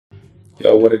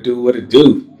Yo, what it do, what it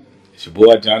do? It's your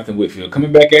boy Jonathan Whitfield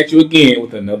coming back at you again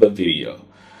with another video.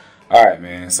 Alright,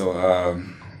 man, so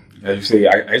as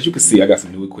you can see, I got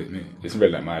some new equipment. It's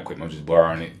really not my equipment, I'm just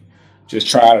borrowing it. Just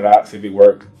trying it out, see if it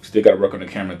works. Still gotta work on the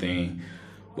camera thing.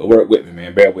 But work with me,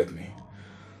 man, bear with me.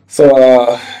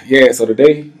 So so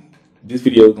today, this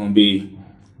video is gonna be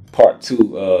part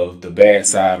 2 of the bad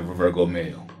side of a Virgo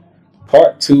male.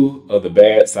 Part 2 of the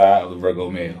bad side of the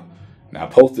Virgo male. Now I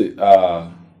posted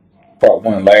part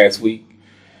 1 last week.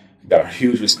 Got a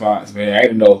huge response, man. I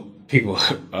didn't know people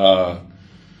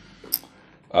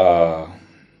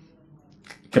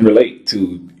can relate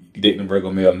to dating a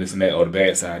Virgo male and this and that, or the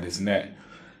bad side, this and that.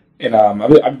 And I've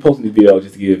been posting these videos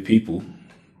just to give people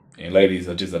and ladies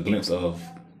just a glimpse of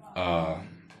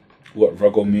what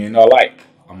Virgo men are like.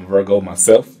 I'm a Virgo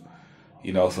myself,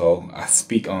 so I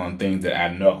speak on things that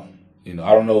I know. I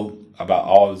don't know about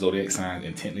all the zodiac signs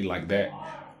intently like that,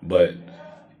 but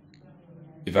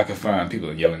if I can find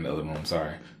people yelling in the other room,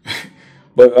 sorry.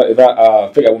 But if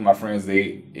I figure out what my friends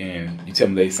date and you tell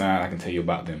me they sign, I can tell you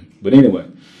about them. But anyway,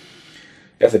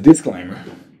 that's a disclaimer.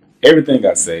 Everything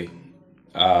I say,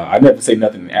 I never say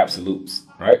nothing in absolutes,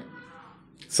 right?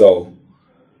 So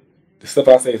the stuff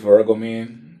I say for Virgo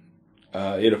men,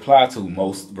 it applies to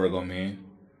most Virgo men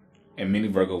and many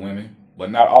Virgo women, but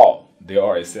not all. There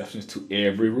are exceptions to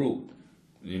every rule,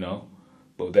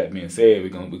 But with that being said,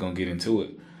 we're gonna get into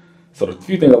it. So the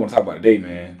few things I want to talk about today,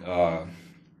 man.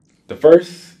 The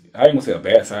first, I ain't gonna say a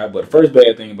bad side, but the first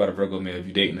bad thing about a Virgo man, if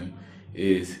you're dating him,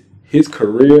 is his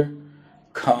career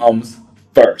comes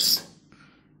first.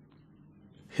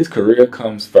 His career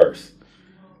comes first.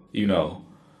 I know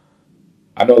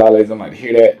a lot of ladies don't like to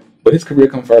hear that, but his career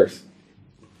comes first.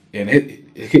 And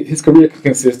his career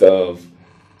consists of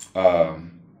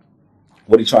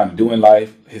what he's trying to do in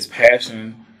life, his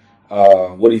passion,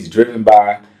 what he's driven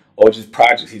by, or just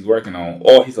projects he's working on,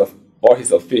 or his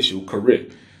official career.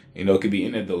 It could be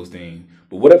any of those things.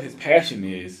 But whatever his passion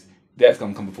is, that's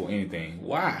going to come before anything.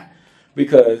 Why?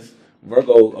 Because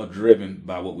Virgos are driven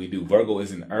by what we do. Virgo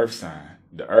is an earth sign.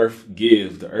 The earth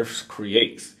gives, the earth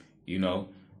creates, The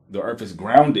earth is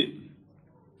grounded,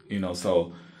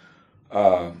 So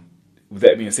with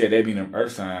that being said, that being an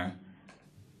earth sign,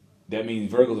 that means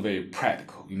Virgos are very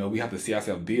practical. We have to see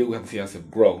ourselves build, we have to see ourselves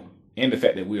grow. And the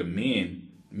fact that we're men.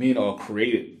 Men are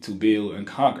created to build and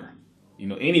conquer.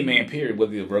 Any man, period,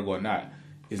 whether he's a Virgo or not,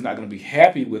 is not going to be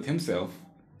happy with himself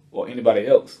or anybody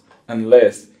else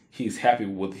unless he's happy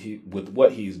with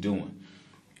what he's doing.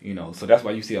 So that's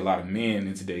why you see a lot of men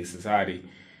in today's society,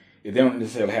 if they don't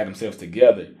necessarily have themselves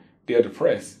together, they're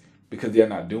depressed because they're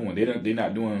not doing. They're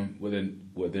not doing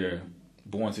what they're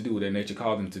born to do, what their nature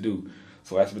calls them to do.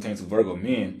 So as it pertains to Virgo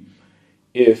men,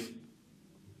 if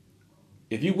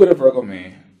you with a Virgo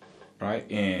man, right,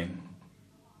 and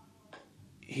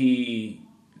he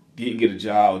didn't get a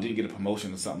job or didn't get a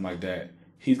promotion or something like that,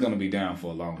 he's going to be down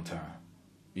for a long time,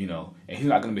 and he's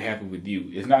not going to be happy with you.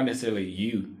 It's not necessarily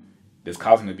you that's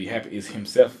causing him to be happy. It's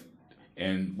himself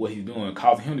and what he's doing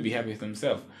causing him to be happy with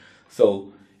himself.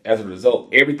 So as a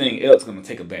result, everything else is going to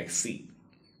take a back seat,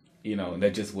 and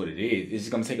that's just what it is. It's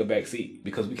just going to take a back seat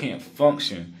because we can't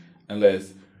function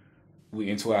unless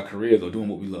we're into our careers or doing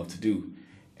what we love to do.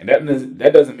 And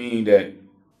that doesn't mean that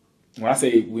when I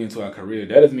say we into our career,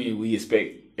 that doesn't mean we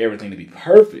expect everything to be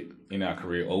perfect in our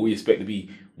career or we expect to be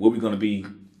where we're going to be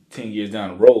 10 years down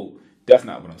the road. That's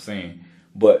not what I'm saying.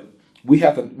 But we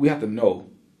have to know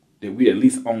that we at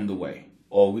least on the way,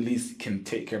 or we at least can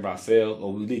take care of ourselves,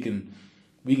 or we can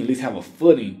at least have a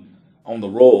footing on the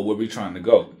road where we're trying to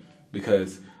go,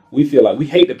 because we feel like we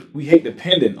hate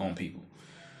depending on people.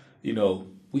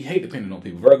 We hate depending on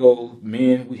people. Virgo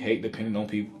men, we hate depending on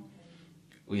people.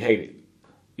 We hate it.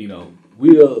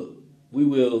 We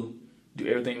will do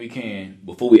everything we can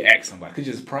before we ask somebody. It's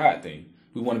just a pride thing.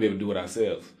 We want to be able to do it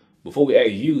ourselves. Before we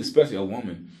ask you, especially a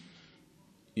woman,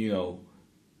 we're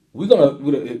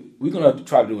gonna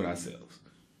try to do it ourselves,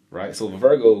 right? So if a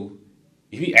Virgo,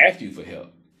 if he asks you for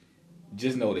help,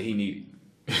 just know that he needs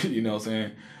it. You know what I'm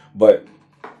saying? But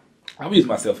I'll use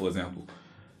myself for example.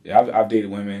 Yeah, I've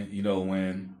dated women,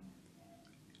 when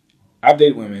I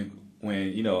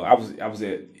was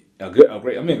at I'm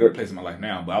in a great place in my life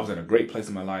now, but I was at a great place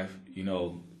in my life.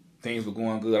 Things were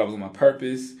going good. I was on my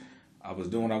purpose. I was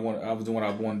doing what I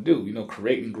wanted to do.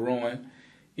 Creating, growing.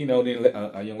 Then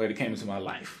a young lady came into my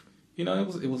life.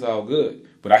 It was all good,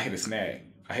 but I hit a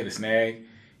snag.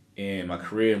 In my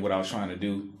career and what I was trying to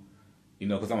do.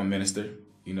 Because I'm a minister.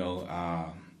 I'm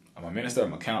a minister.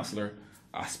 I'm a counselor.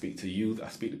 I speak to youth. I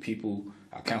speak to people.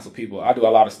 I counsel people. I do a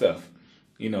lot of stuff.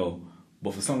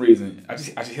 But for some reason, I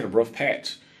just hit a rough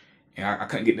patch. And I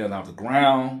couldn't get nothing off the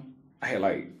ground. I had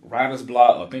like writer's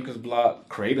block or thinker's block,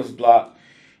 creative's block,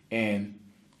 and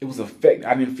it was affect.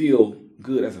 I didn't feel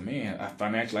good as a man.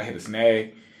 Financially, I had a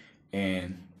snag,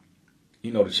 and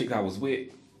the chick I was with,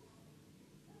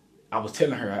 I was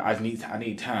telling her I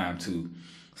need time to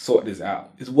sort this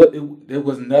out. There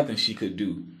was nothing she could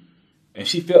do, and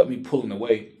she felt me pulling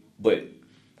away, but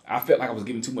I felt like I was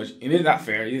giving too much, and it's not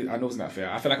fair. I know it's not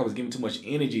fair. I felt like I was giving too much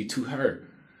energy to her,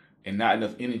 and not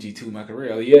enough energy to my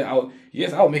career. Like, yeah,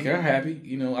 I was making her happy.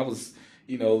 I was,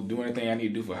 doing everything I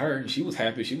need to do for her, and she was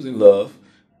happy. She was in love,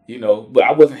 but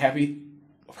I wasn't happy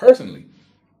personally,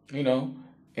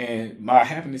 and my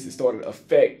happiness has started to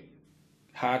affect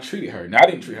how I treated her. Now, I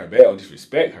didn't treat her bad or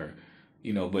disrespect her,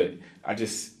 but I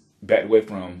just backed away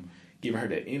from giving her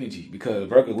that energy because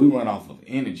Virgo, we run off of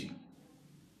energy,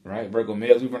 right? Virgo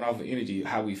males, we run off of energy,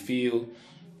 how we feel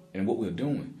and what we're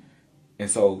doing. And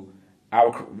so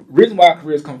our reason why our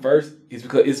careers come first is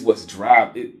because it's what's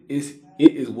what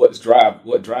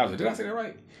drives us. Did I say that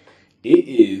right? It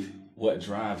is what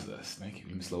drives us. Thank you.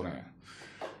 Let me slow down.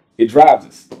 It drives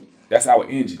us. That's our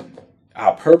engine.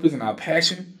 Our purpose and our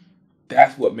passion,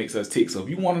 that's what makes us tick. So if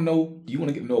you want to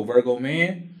get to know a Virgo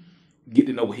man, get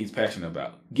to know what he's passionate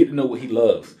about. Get to know what he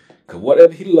loves. Because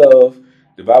whatever he loves,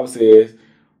 the Bible says,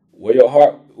 where the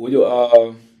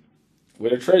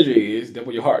treasure is, that's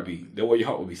where your heart be. That's where your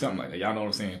heart will be. Something like that. Y'all know what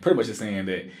I'm saying? Pretty much it's saying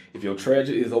that if your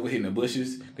treasure is over here in the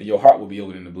bushes, then your heart will be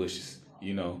over in the bushes.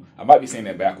 I might be saying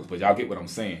that backwards, but y'all get what I'm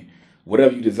saying.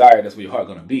 Whatever you desire, that's where your heart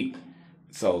gonna be.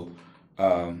 So,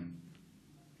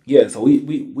 yeah. So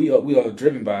we are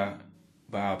driven by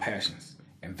our passions,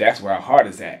 and that's where our heart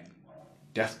is at.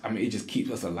 It just keeps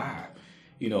us alive.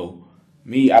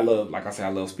 Me, I love, like I said, I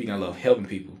love speaking. I love helping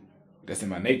people. That's in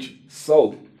my nature.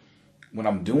 So when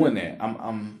I'm doing that,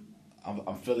 I'm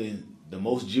feeling the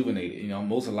most juvenated.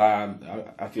 Most alive.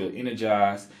 I feel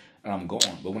energized, and I'm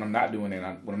going. But when I'm not doing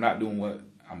that, when I'm not doing what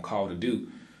I'm called to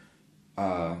do,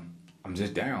 I'm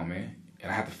just down, man,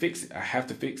 and I have to fix it. I have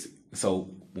to fix it. So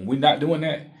when we're not doing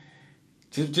that,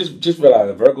 just realize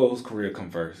that Virgo's career come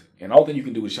first, and all thing you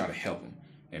can do is try to help him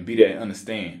and be there and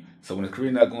understand. So when his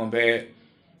career not going bad,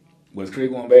 he's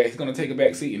gonna take a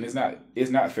back seat, and it's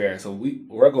not fair. So we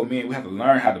Virgo men, we have to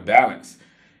learn how to balance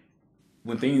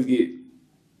when things get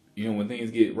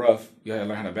rough. You have to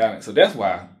learn how to balance. So that's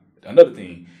why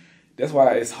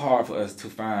it's hard for us to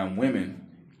find women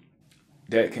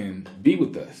that can be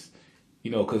with us,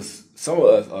 because some of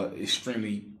us are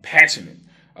extremely passionate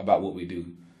about what we do.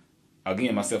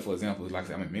 Again, myself, for example, like I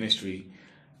said, I'm in ministry.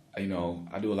 I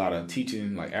do a lot of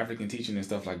teaching, like African teaching and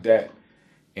stuff like that,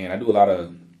 and I do a lot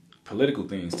of political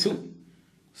things too.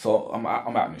 So I'm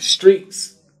out in the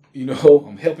streets,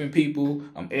 I'm helping people,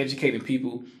 I'm educating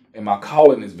people, and my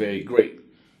calling is very great.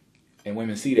 And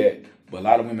women see that, but a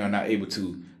lot of women are not able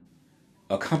to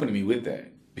accompany me with that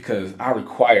because I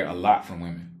require a lot from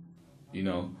women,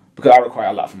 because I require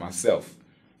a lot from myself.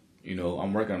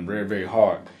 I'm working very, very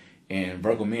hard. And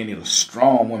Virgo men need a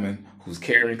strong woman who's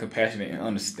caring, compassionate, and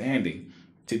understanding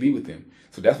to be with them.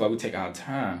 So that's why we take our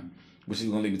time, which is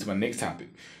going to lead me to my next topic.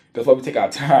 That's why we take our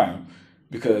time,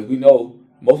 because we know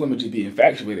most women just be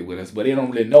infatuated with us, but they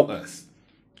don't really know us.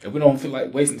 If we don't feel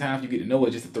like wasting time, you get to know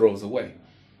us just to throw us away.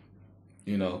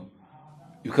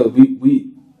 Because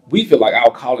we feel like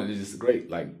our calling is just great.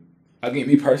 Like, again,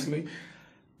 me personally,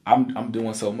 I'm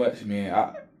doing so much,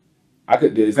 man.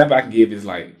 The example I can give is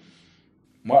like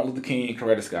Martin Luther King,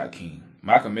 Coretta Scott King,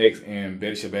 Malcolm X, and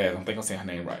Betty Shabazz. I think I'm saying her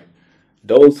name right.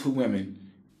 Those two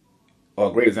women are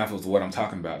great examples of what I'm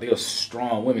talking about. They are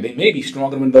strong women. They may be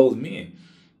stronger than those men.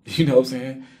 You know what I'm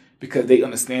saying? Because they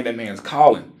understand that man's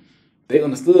calling. They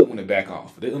understood when to back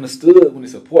off. They understood when to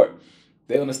support.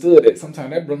 They understood that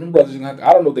sometimes them brothers, I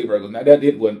don't know if they Virgos. Now that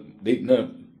it wasn't,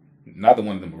 neither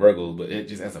one of them are Virgos, but it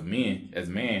just as man, as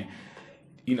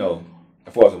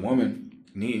far as a woman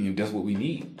needing you, that's what we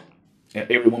need. And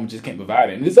every woman just can't provide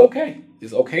it. And it's okay.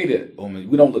 It's okay that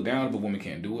we don't look down if a woman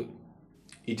can't do it.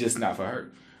 It's just not for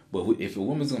her. But if a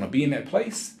woman's going to be in that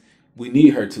place, we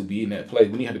need her to be in that place.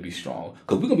 We need her to be strong.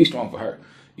 Because we're going to be strong for her.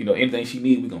 Anything she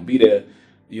needs, we're going to be there.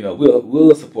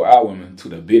 We'll support our women to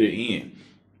the bitter end.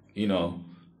 To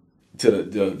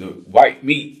the white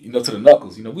meat, to the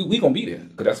knuckles. We going to be there.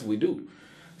 Because that's what we do.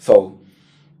 So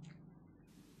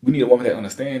we need a woman that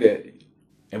understands that.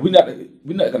 And we're not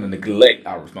going to neglect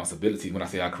our responsibility when I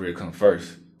say our career comes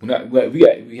first. We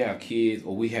have kids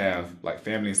or we have like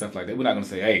family and stuff like that. We're not going to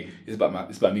say, hey, it's about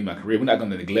me and my career. We're not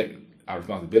going to neglect our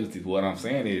responsibilities. But what I'm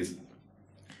saying is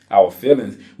our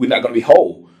feelings, we're not going to be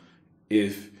whole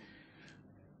if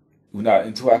we're not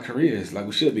into our careers like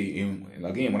we should be. And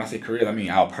again, when I say careers, I mean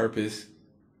our purpose,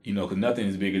 because nothing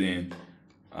is bigger than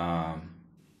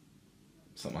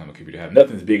something I'm gonna keep it have.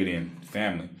 Nothing's bigger than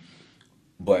family,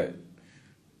 but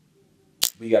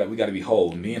we gotta be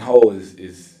whole. And being whole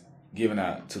is giving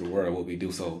out to the world what we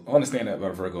do. So I understand that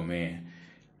about a Virgo man,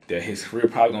 that his career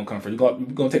probably gonna come from you're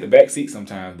gonna take the back seat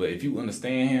sometimes, but if you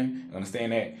understand him,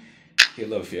 understand that, he'll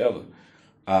love it forever.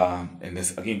 And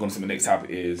this again going to the next topic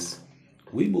is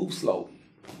we move slow.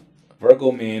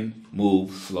 Virgo men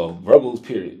move slow. Virgos,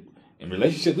 period. In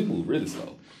relationships, we move really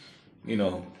slow. You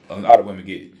know, a lot of women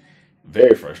get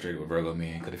very frustrated with Virgo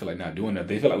men because they feel like not doing that.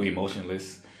 They feel like we're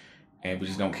emotionless and we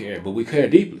just don't care, but we care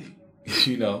deeply.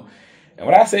 You know, and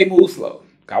when I say move slow,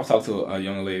 I was talking to a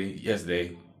young lady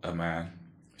yesterday of mine.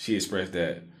 She expressed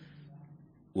that,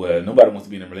 well, nobody wants to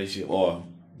be in a relationship or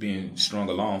being strung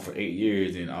along for 8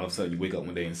 years, and all of a sudden you wake up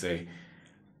one day and say,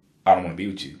 I don't want to be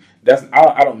with you.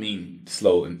 I don't mean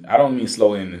slow, and I don't mean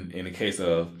slow in the case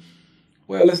of,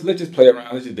 well, let's just play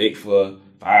around, let's just date for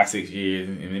 5, 6 years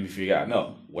and then we figure out.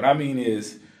 No, what I mean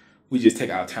is we just take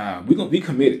our time. We're gonna be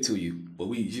committed to you, but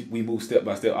we move step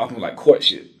by step, often like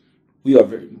courtship.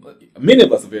 Many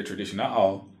of us are very traditional, not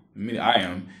all. I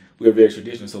am. We're very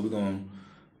traditional, so we're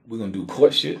gonna do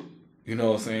courtship. You know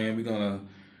what I'm saying? We're gonna,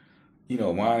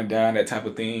 wine and dine, that type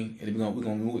of thing, and we're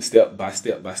gonna move it step by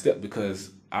step by step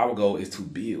because our goal is to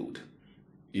build.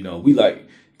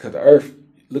 Because the earth,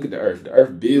 look at the earth. The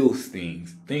earth builds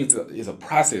things. Things is a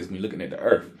process when you're looking at the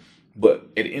earth. But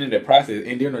at the end of that process,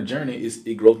 and during the journey,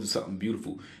 it grows into something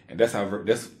beautiful. And that's how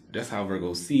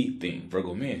Virgos see things,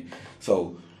 Virgo men.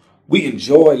 So we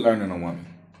enjoy learning a woman.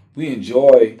 We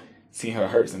enjoy seeing her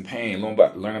hurts and pain,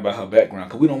 learning about her background,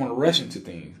 because we don't want to rush into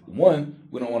things. One,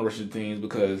 we don't want to rush into things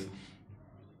because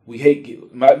we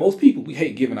hate, most people, we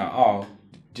hate giving our all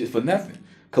just for nothing.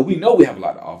 Because we know we have a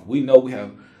lot to offer. We know we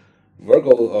have,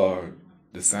 Virgos are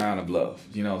the sign of love.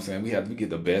 You know what I'm saying? We get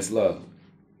the best love.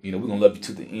 We're going to love you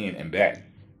to the end and back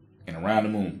and around the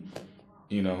moon.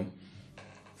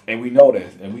 And we know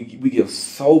that. And we give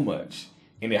so much.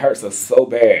 And it hurts us so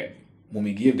bad when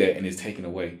we give that and it's taken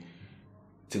away.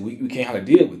 So we can't how to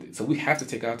deal with it. So we have to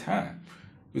take our time.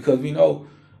 Because we know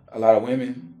a lot of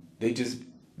women, they just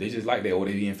like that, or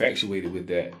they be infatuated with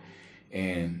that.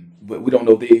 But we don't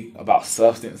know if they about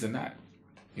substance or not.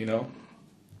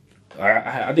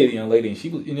 I did a young lady and she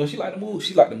was, she liked to move.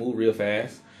 She liked to move real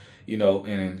fast.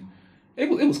 And it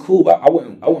was cool, but I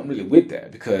wasn't really with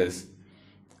that because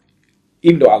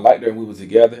even though I liked her and we were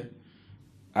together,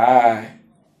 I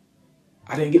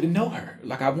didn't get to know her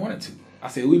like I wanted to. I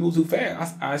said, we move too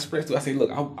fast. I expressed to her, I said,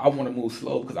 look, I want to move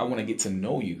slow because I want to get to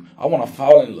know you. I want to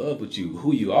fall in love with you,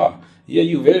 who you are. Yeah,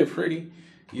 you're very pretty.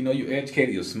 You're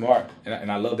educated, you're smart, and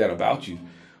I love that about you.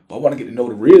 But I want to get to know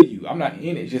the real you. I'm not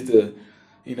in it just to,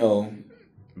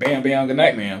 bam, bam, good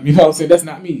night, ma'am. You know what I'm saying? That's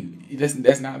not me.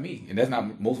 That's not me. And that's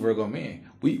not most Virgo men.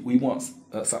 We want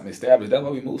something established. That's why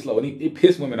we move slow. And it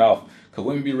pisses women off because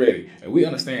women be ready. And we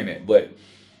understand that. But,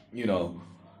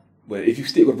 but if you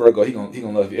stick with Virgo, he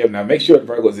gonna love you ever. Now, make sure the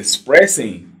Virgo is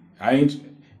expressing. I ain't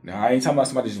talking about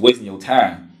somebody just wasting your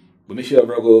time. But make sure the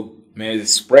Virgo man is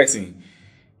expressing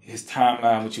his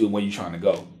timeline with you and where you're trying to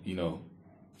go.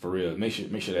 For real. Make sure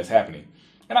that's happening.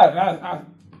 And I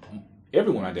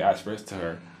everyone I did, I expressed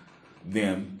to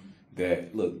them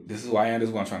that, look, this is who I am, this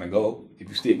is where I'm trying to go. If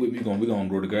you stick with me, we're gonna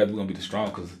grow together, we're gonna be the strong,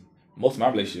 because most of my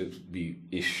relationships be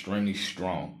extremely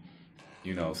strong.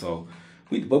 So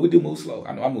but we do move slow.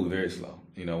 I know I move very slow.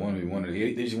 They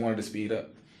just wanted to speed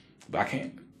up. But I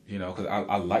can't, because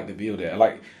I like to build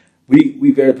that.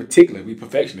 We very particular, we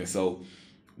perfectionists, so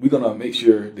we're gonna make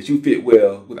sure that you fit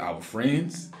well with our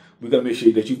friends. We're gonna make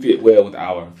sure that you fit well with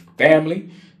our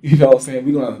family. You know what I'm saying?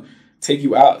 We're gonna take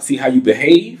you out, see how you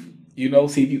behave,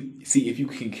 see if you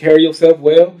can carry yourself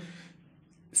well,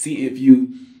 see if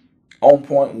you on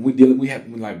point when we have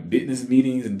like business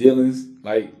meetings and dealings.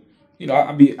 I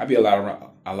be around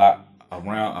a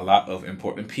lot of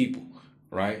important people,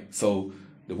 right? So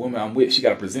the woman I'm with, she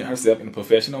gotta present herself in a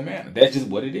professional manner. That's just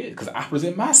what it is. Because I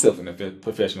present myself in a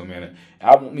professional manner.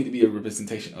 I want me to be a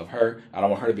representation of her. I don't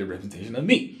want her to be a representation of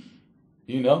me.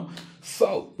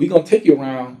 So we're gonna take you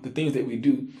around the things that we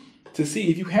do to see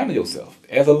if you handle yourself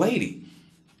as a lady.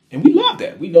 And we love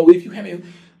that. We know if you handle,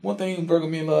 one thing Virgo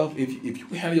men love, if you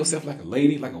handle yourself like a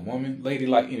lady, like a woman, lady,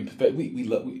 like any perfect, we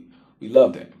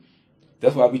love that.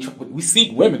 That's why we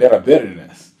seek women that are better than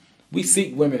us. We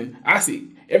seek women. I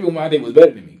seek every woman I did was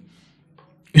better than me.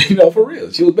 For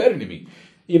real, she was better than me.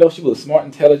 She was smart,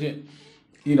 intelligent.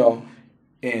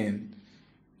 And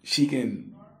she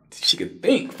could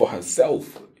think for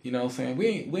herself. You know what I'm saying?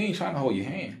 We ain't trying to hold your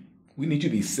hand. We need you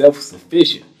to be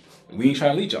self-sufficient. We ain't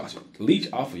trying to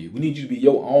leech off of you. We need you to be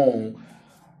your own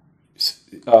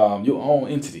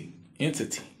entity.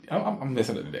 I'm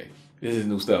messing up today. This is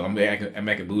new stuff. I'm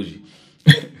acting bougie.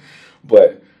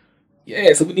 But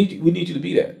yeah, so we need you to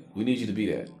be that. We need you to be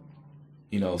that.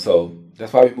 So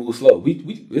that's why we move slow.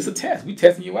 It's a test. We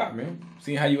testing you out, man.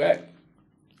 Seeing how you act,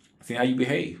 seeing how you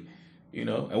behave.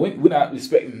 And we're not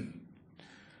expecting.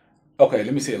 Okay,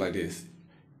 let me say it like this: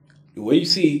 the way you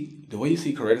see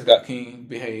Coretta Scott King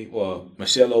behave, or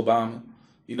Michelle Obama,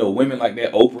 women like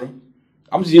that, Oprah.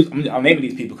 I'm naming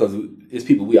these people because it's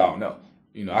people we all know.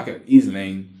 I could easily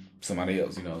name somebody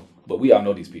else, but we all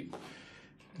know these people.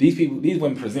 These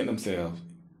women present themselves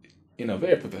in a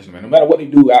very professional manner, no matter what they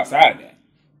do outside of that,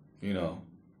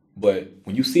 But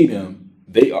when you see them,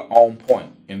 they are on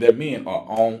point, and their men are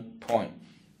on point,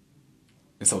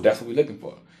 and so that's what we're looking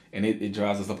for, and it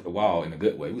drives us up the wall in a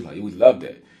good way. We love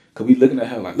that because we looking at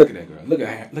her like, look at that girl, look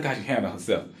how she handle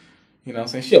herself. You know what I'm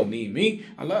saying? She don't need me.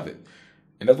 I love it,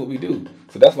 and that's what we do.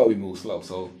 So that's why we move slow.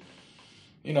 So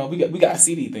we got to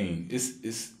see these things.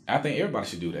 It's I think everybody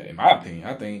should do that. In my opinion,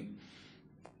 I think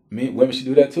women should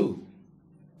do that too.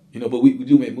 But we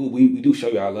do make moves. We do show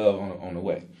you our love on the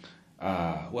way.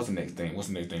 What's the next thing?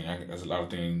 There's a lot of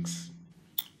things.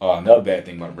 Another bad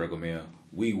thing about Virgo male,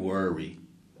 we worry.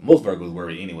 Most Virgos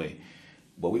worry anyway,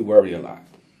 but we worry a lot.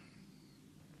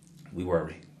 We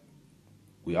worry.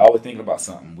 We always thinking about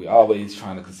something. We always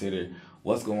trying to consider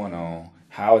what's going on.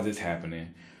 How is this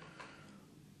happening?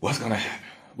 What's gonna happen?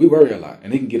 We worry a lot,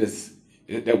 and it can get us.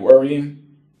 That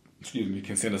worrying,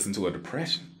 can send us into a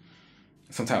depression.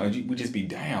 Sometimes we just be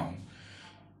down,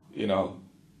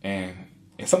 and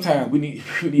sometimes we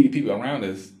need people around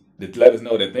us that let us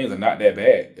know that things are not that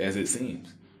bad as it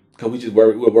seems, because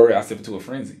we'll worry ourselves into a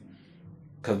frenzy,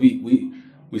 because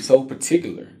we're so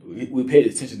particular. We pay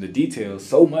attention to details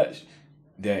so much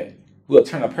that we'll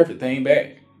turn a perfect thing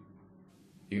bad,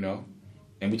 and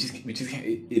we just can't.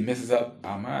 It messes up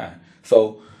our mind.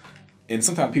 So, and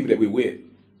sometimes people that we're with,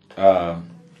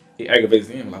 it aggravates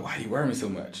them. Like, why are you worrying so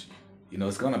much?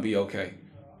 It's gonna be okay.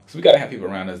 So we gotta have people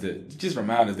around us that just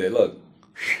remind us that, look,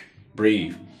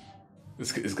 breathe.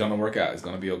 It's gonna work out. It's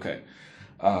gonna be okay.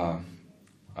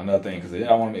 Another thing, because I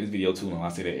don't want to make this video too long. I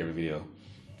say that every video.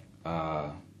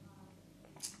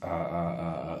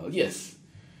 Yes.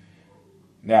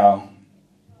 Now,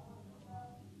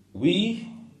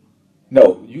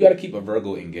 you got to keep a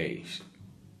Virgo engaged.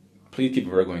 Please keep a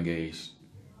Virgo engaged.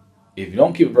 If you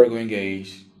don't keep a Virgo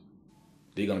engaged,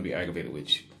 they're gonna be aggravated with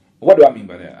you. What do I mean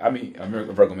by that? I mean,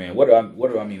 American Virgo man. What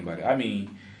do I mean by that? I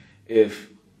mean, if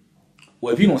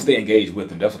you don't stay engaged with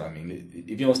them, that's what I mean.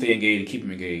 If you don't stay engaged and keep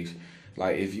him engaged,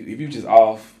 like if you just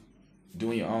off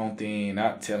doing your own thing,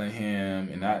 not telling him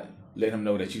and not letting him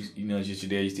know that just you're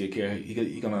there, you still care,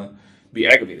 he gonna be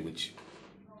aggravated with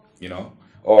you,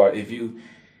 Or if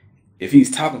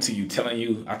he's talking to you, telling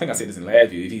you, I think I said this in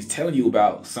last video, if he's telling you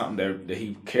about something that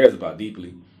he cares about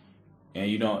deeply, and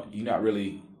you're not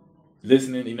really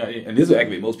listening, and this will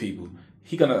aggravate most people,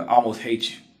 he gonna almost hate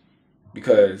you,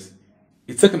 because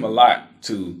it took him a lot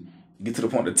to get to the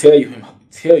point to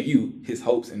tell you his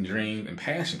hopes and dreams and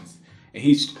passions, and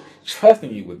he's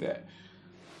trusting you with that.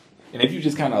 And if you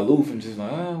just kind of aloof and just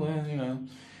like, oh well,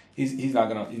 he's not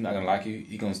gonna like you.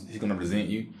 He's gonna resent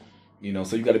you.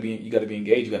 So you gotta be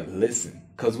engaged. You gotta listen,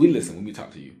 because we listen when we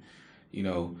talk to you.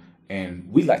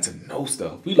 And we like to know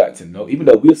stuff. We like to know, even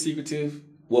though we're secretive.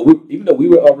 Well, even though we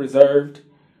were reserved,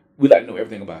 we like to know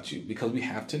everything about you, because we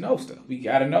have to know stuff. We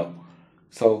gotta know.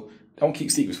 So don't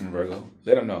keep secrets from Virgo.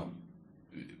 Let them know.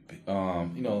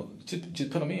 Just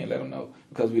put them in. Let them know,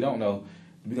 because we don't know.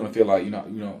 We're gonna feel like you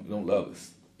don't love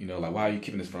us. Like, why are you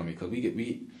keeping this from me? Because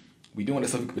we doing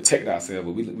this so we can protect ourselves,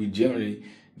 but we generally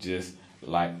just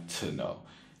like to know.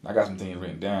 And I got some things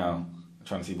written down. I'm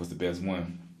trying to see what's the best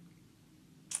one.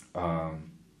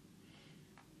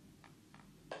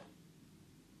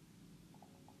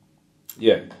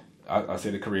 Yeah, I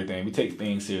said the career thing. We take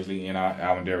things seriously in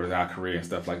our endeavors, our career and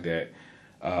stuff like that.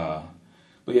 But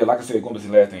yeah, like I said, going to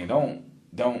the last thing,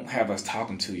 don't have us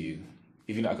talking to you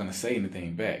if you're not gonna say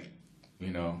anything back,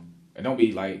 and don't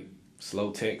be like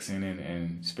slow texting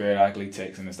and sporadically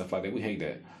texting and stuff like that. We hate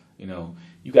that.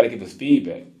 You got to give us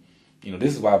feedback.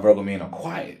 This is why Virgo men are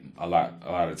quiet a lot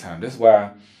of the time. This is why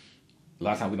a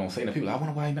lot of times we don't say nothing. People are like, I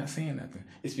wonder why you're not saying nothing.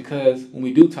 It's because when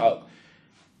we do talk,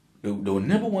 the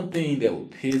number one thing that will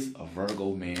piss a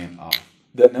Virgo man off,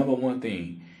 the number one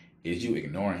thing is you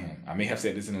ignoring him. I may have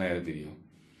said this in the last video.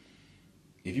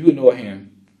 If you ignore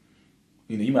him,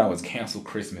 you might as well cancel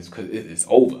Christmas, because it's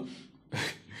over.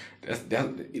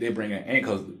 They bring in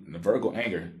anger, because the Virgo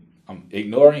anger.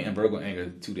 Ignoring and Virgo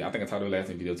anger too. I think I talked about last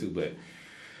video too, but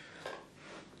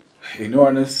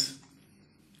ignoring us,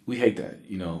 we hate that.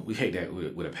 We hate that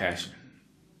with a passion.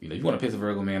 You know, if you want to piss a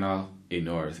Virgo man off,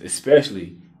 ignore us.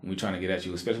 Especially when we're trying to get at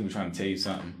you. Especially when we're trying to tell you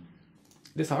something.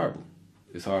 It's horrible.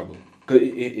 It's horrible. Because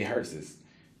it hurts us.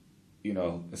 You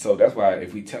know, and so that's why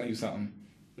if we telling you something,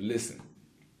 listen.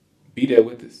 Be there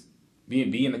with us.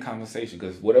 Be in the conversation.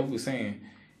 Because whatever we're saying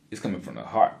is coming from the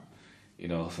heart. You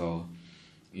know, so,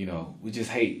 you know, we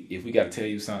just hate if we got to tell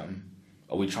you something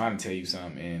or we're trying to tell you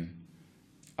something and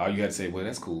all you got to say, well,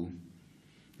 that's cool.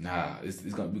 Nah,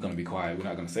 we're gonna be quiet. We're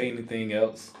not gonna say anything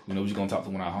else. You know, we're just gonna talk to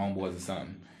one of our homeboys or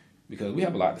something because we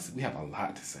have a lot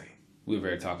to say. We're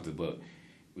very talkative, but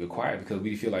we're quiet because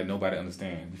we feel like nobody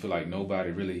understands. We feel like nobody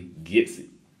really gets it,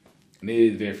 and there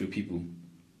is very few people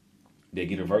that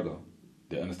get a Virgo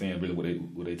that understand really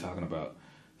what they talking about.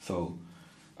 So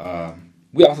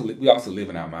we also live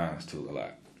in our minds too a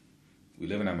lot. We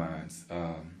live in our minds.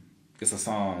 It's a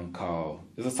song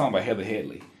by Heather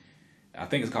Headley. I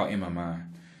think it's called In My Mind.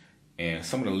 And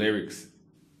some of the lyrics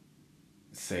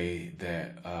say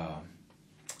that, I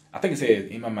think it says,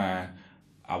 in my mind,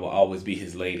 I will always be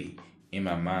his lady. In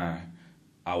my mind,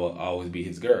 I will always be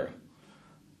his girl.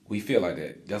 We feel like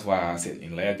that. That's why I said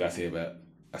in last I said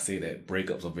that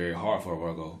breakups are very hard for a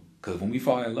Virgo. Because when we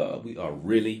fall in love, we are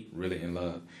really, really in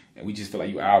love. And we just feel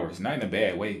like you're ours. Not in a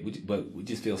bad way, but we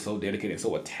just feel so dedicated and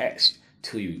so attached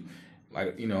to you.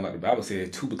 Like, you know, like the Bible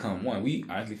says, two become one. We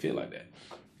honestly feel like that.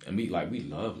 And we love,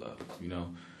 you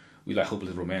know. We like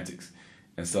hopeless romantics.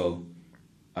 And so,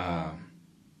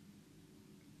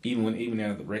 even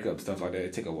after the breakup, stuff like that,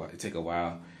 it take a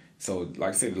while. So, like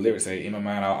I said, the lyrics say, in my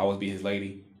mind, I'll always be his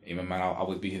lady. In my mind, I'll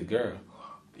always be his girl.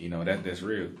 You know, that's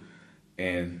real.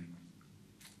 And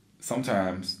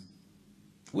sometimes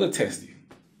we'll test you.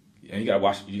 And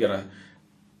you gotta,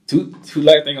 two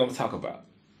last things I'm gonna talk about.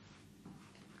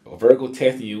 A Virgo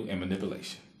testing you and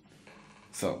manipulation.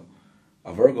 So,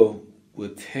 a Virgo will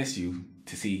test you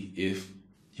to see if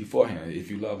you for him, if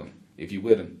you love him, if you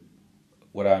with him.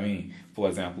 What I mean, for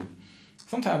example,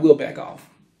 sometimes we'll back off.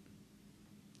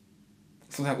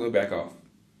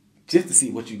 Just to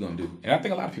see what you're gonna do. And I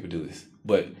think a lot of people do this.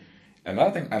 But a lot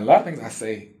of things I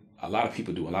say, a lot of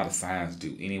people do, a lot of signs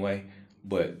do anyway.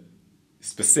 But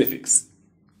specifics,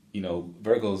 you know,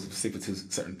 Virgo's specific to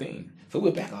certain things. So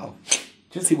we'll back off.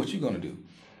 Just see what you're gonna do.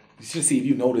 Just see if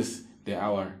you notice that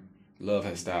our love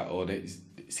has stopped, or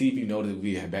see if you notice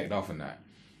we have backed off or not.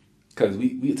 Because we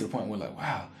get to the point where we're like,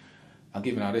 wow, I'm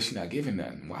giving all this, she's not giving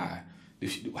nothing. Why?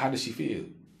 How does she feel?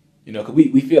 You know, because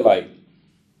we feel like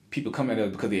people come at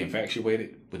us because they're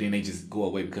infatuated, but then they just go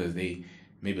away because they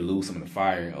maybe lose some of the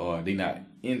fire or they're not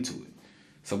into it.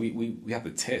 So we have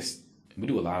to test. We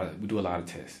do a lot of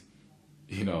tests.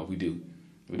 You know, we do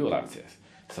a lot of tests.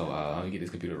 So let me get this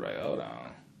computer right. Hold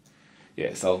on.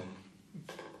 Yeah, so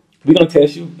we're gonna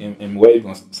test you in ways.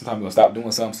 Sometimes we're gonna stop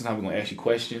doing something. Sometimes we're gonna ask you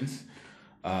questions.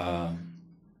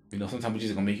 You know, sometimes we're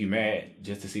just gonna make you mad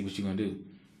just to see what you're gonna do.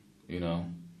 You know,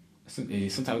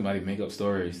 sometimes we might even make up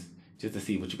stories just to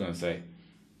see what you're gonna say.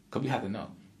 Cause we have to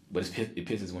know. But it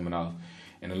pisses women off.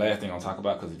 And the last thing I'll talk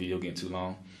about, because the video getting too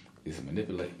long, is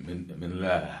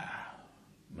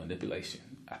manipulation.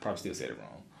 I probably still said it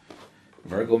wrong.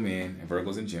 Virgo men and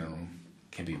Virgos in general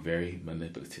can be very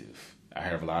manipulative. I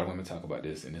heard a lot of women talk about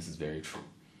this, and this is very true.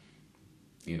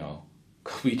 You know,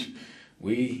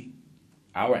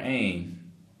 our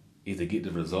aim is to get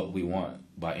the result we want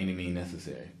by any means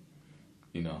necessary.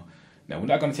 You know, now we're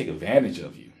not going to take advantage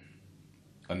of you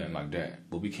or nothing like that,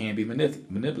 but we can be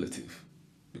manipulative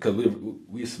because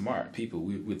we're smart people.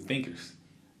 We're thinkers.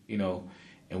 You know,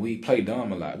 and we play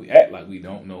dumb a lot. We act like we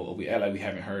don't know, or we act like we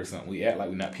haven't heard something. We act like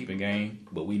we're not peeping game,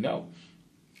 but we know.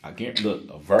 Again, look,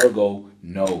 a Virgo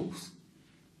knows.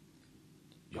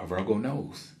 Your Virgo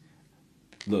knows.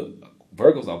 Look,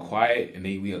 Virgos are quiet and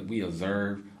we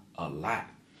observe a lot,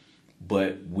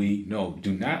 but we know.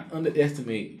 Do not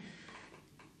underestimate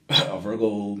a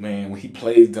Virgo man when he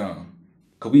plays dumb,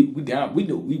 cause we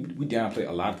downplay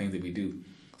a lot of things that we do.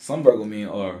 Some Virgo men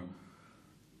are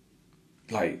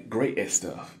like great at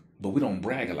stuff, but we don't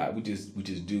brag a lot. We just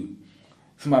do.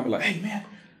 Somebody be like, "Hey man,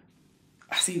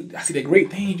 I see that great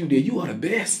thing you did. You are the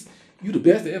best. You the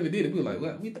best that ever did it." We're like,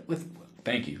 "What?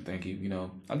 Thank you. You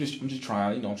know, I'm just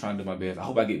trying. You know, I'm trying to do my best. I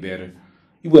hope I get better."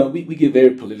 Well, we give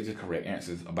very politically correct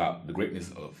answers about the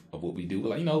greatness of what we do. We're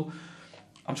like, you know,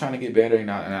 I'm trying to get better, and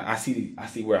I see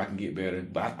where I can get better.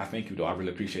 But I thank you though. I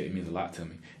really appreciate it. It means a lot to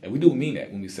me, and we do mean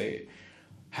that when we say it.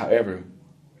 However,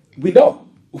 we know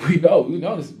we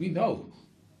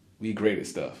great at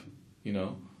stuff. You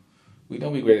know, we know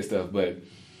we great at stuff, but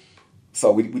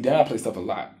so we downplay stuff a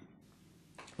lot.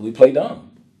 We play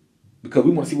dumb because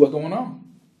we want to see what's going on.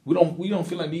 We don't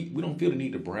feel the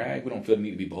need to brag. We don't feel the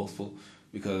need to be boastful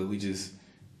because we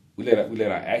we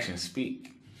let our actions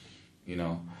speak, you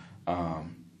know.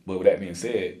 But with that being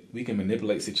said, we can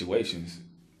manipulate situations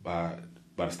by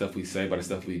the stuff we say, by the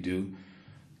stuff we do,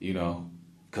 you know,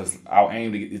 because our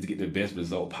aim is to get the best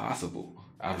result possible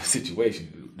out of a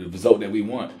situation, the result that we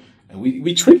want, and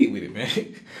we trick it with it,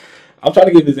 man. I'm trying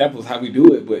to give examples how we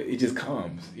do it, but it just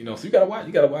comes, you know. So you gotta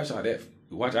watch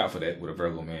out for that with a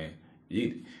Virgo man.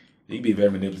 You can be very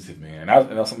manipulative, man. And I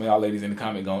know some of y'all ladies in the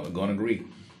comment gonna agree.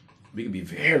 We can be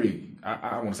very,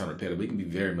 I don't want to sound repetitive, we can be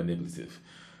very manipulative.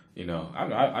 You know, I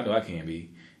know I can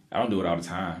be. I don't do it all the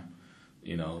time,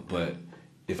 you know, but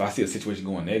if I see a situation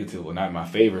going negative or not in my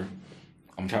favor,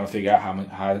 I'm trying to figure out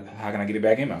how can I get it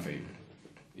back in my favor,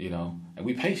 you know. And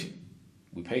we patient.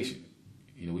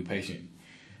 You know, we patient.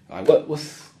 Like I'm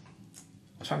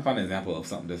trying to find an example of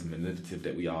something that's manipulative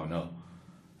that we all know.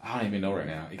 I don't even know right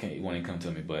now. It won't even come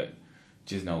to me, but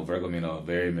just know Virgo men are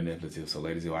very manipulative. So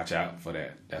ladies, watch out for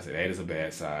that. That is a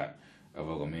bad side of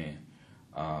Virgo men.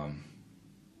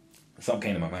 Something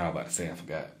came to my mind I was about to say, I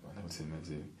forgot.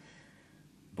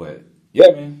 But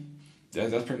yeah, man,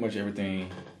 that's pretty much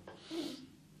everything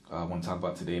I want to talk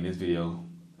about today in this video.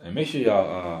 And make sure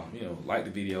y'all you know, like the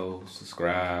video,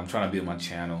 subscribe. I'm trying to build my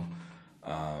channel,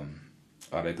 all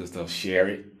that good stuff. Share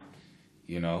it,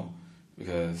 you know,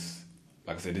 because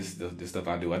like I said, this stuff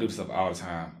I do this stuff all the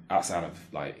time outside of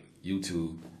like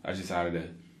YouTube. I just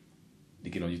decided to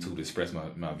get on YouTube to express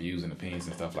my views and opinions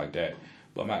and stuff like that.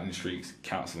 But I'm out in the streets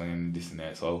counseling, this and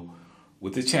that. So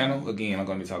with this channel, again, I'm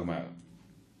going to be talking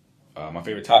about my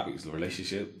favorite topics, the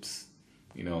relationships,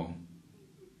 you know,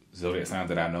 zodiac signs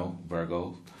that I know,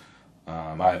 Virgo,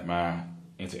 my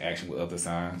interaction with other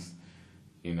signs,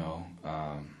 you know,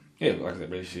 yeah, like I said,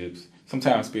 relationships,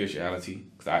 sometimes spirituality,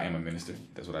 because I am a minister.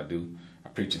 That's what I do. I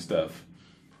preach and stuff,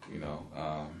 you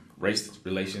know, race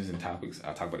relations and topics.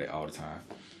 I talk about that all the time,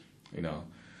 you know.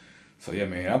 So yeah,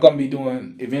 man,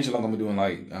 eventually I'm going to be doing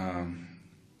like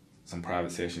some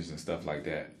private sessions and stuff like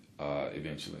that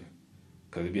eventually.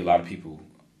 Because there'd be a lot of people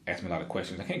ask me a lot of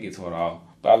questions. I can't get to it all,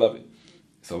 but I love it.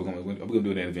 So we're gonna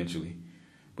do that eventually.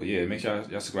 But yeah, make sure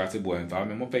y'all subscribe to the boy and follow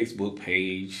me on my Facebook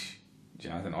page,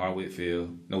 Jonathan R.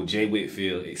 Whitfield. No, J.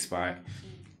 Whitfield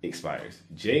expires.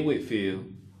 J. Whitfield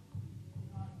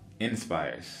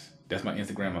inspires. That's my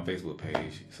Instagram, my Facebook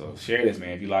page. So share this, man.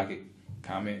 If you like it,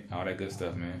 comment, all that good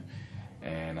stuff, man.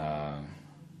 And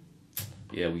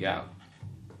yeah, we out.